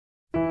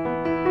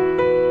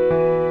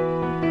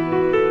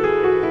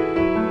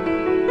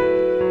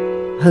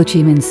Ho Chi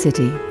Minh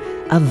City,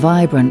 a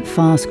vibrant,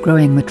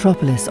 fast-growing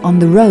metropolis on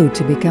the road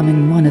to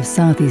becoming one of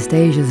Southeast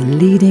Asia's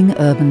leading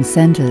urban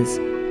centres.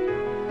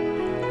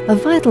 A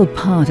vital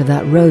part of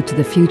that road to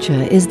the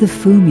future is the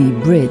Phu My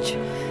Bridge.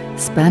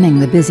 Spanning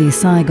the busy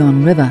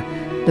Saigon River,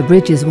 the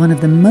bridge is one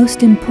of the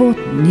most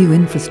important new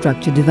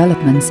infrastructure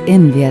developments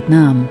in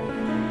Vietnam.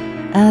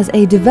 As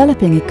a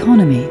developing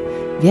economy,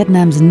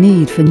 Vietnam's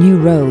need for new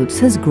roads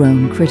has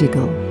grown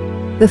critical.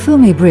 The Phu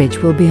My Bridge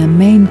will be a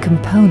main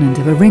component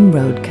of a ring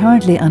road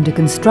currently under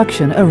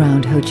construction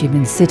around Ho Chi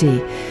Minh City,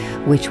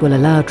 which will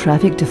allow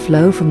traffic to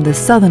flow from the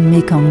southern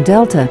Mekong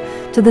Delta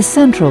to the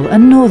central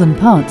and northern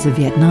parts of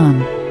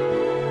Vietnam.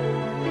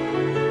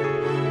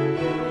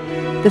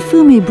 The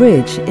Phu My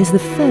Bridge is the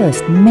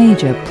first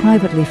major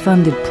privately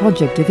funded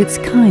project of its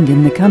kind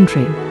in the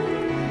country.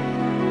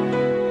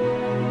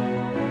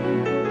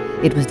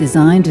 It was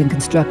designed and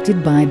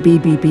constructed by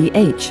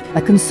BBBH,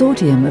 a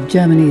consortium of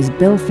Germany's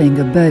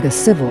Bilfinger Berger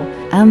Civil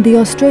and the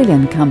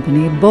Australian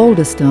company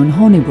Boulderstone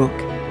Hornibrook.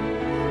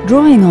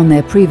 Drawing on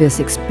their previous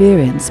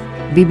experience,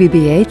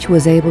 BBBH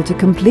was able to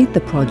complete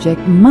the project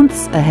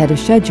months ahead of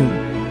schedule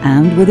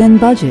and within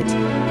budget.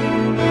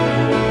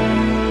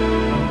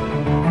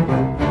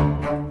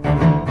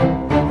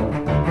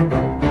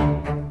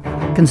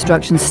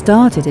 Construction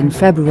started in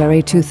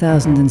February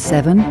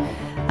 2007,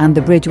 and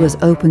the bridge was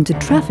opened to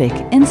traffic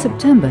in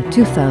September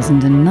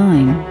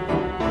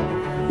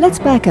 2009. Let's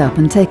back up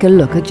and take a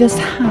look at just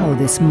how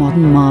this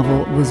modern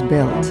marvel was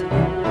built.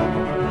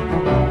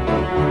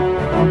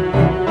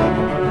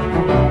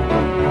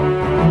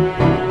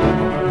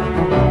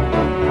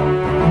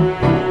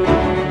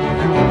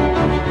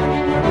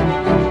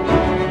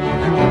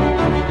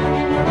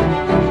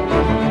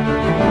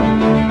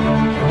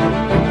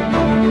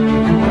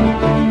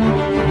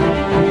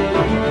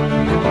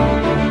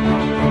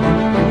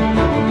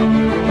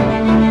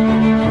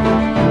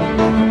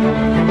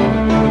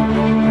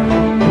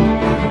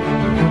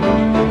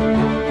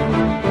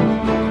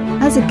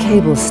 As a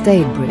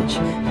cable-stayed bridge,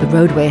 the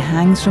roadway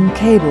hangs from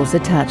cables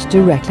attached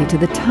directly to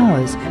the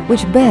towers,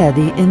 which bear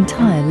the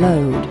entire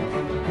load.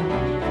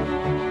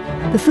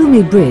 The Phu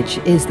My Bridge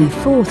is the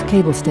fourth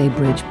cable-stay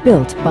bridge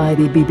built by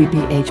the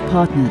BBBH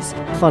partners,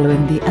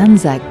 following the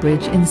Anzac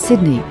Bridge in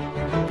Sydney,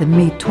 the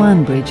My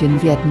Thuan Bridge in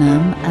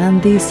Vietnam,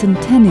 and the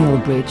Centennial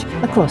Bridge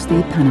across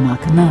the Panama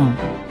Canal.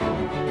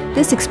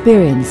 This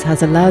experience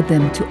has allowed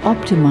them to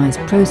optimize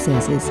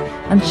processes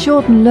and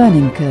shorten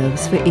learning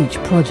curves for each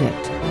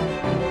project.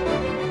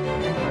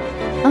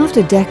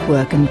 After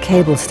deckwork and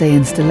cable stay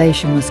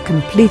installation was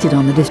completed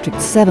on the District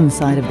 7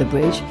 side of the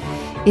bridge,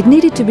 it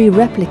needed to be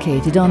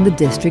replicated on the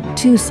District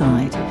 2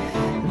 side.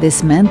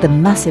 This meant the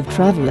massive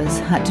travellers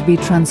had to be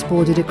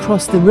transported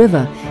across the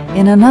river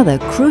in another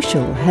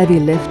crucial heavy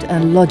lift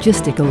and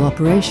logistical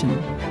operation.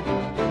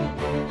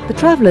 The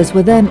travellers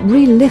were then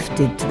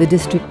re-lifted to the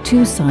District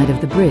 2 side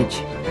of the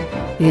bridge.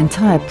 The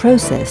entire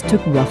process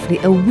took roughly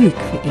a week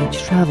for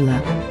each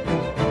traveller.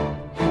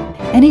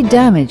 Any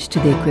damage to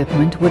the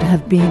equipment would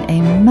have been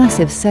a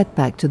massive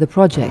setback to the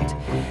project,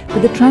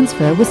 but the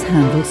transfer was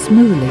handled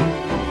smoothly.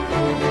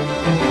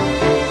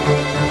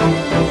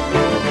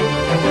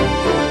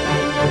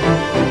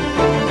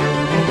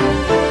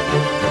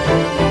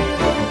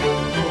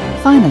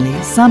 Finally,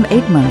 some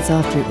 8 months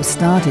after it was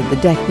started, the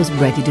deck was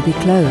ready to be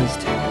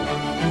closed.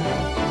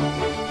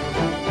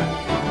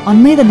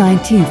 On May the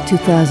 19th,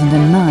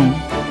 2009,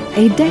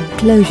 a deck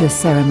closure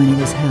ceremony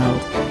was held.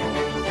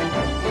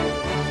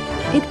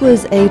 It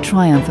was a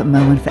triumphant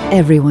moment for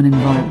everyone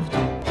involved.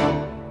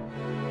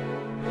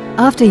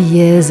 After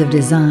years of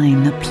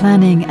design,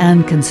 planning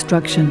and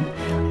construction,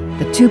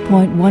 the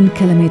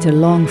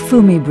 2.1-kilometre-long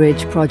Phu My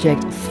Bridge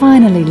project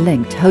finally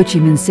linked Ho Chi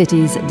Minh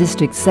City's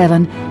District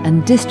 7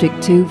 and District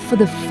 2 for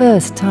the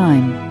first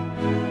time.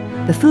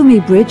 The Phu My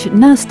Bridge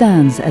now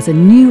stands as a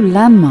new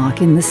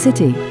landmark in the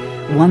city,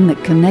 one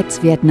that connects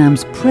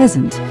Vietnam's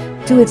present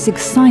to its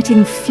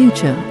exciting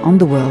future on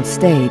the world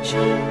stage.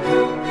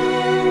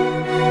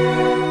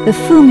 The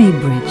Phu My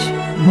Bridge,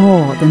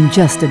 more than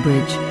just a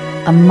bridge,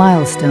 a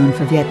milestone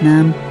for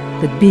Vietnam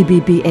that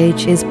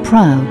BBBH is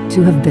proud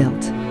to have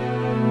built.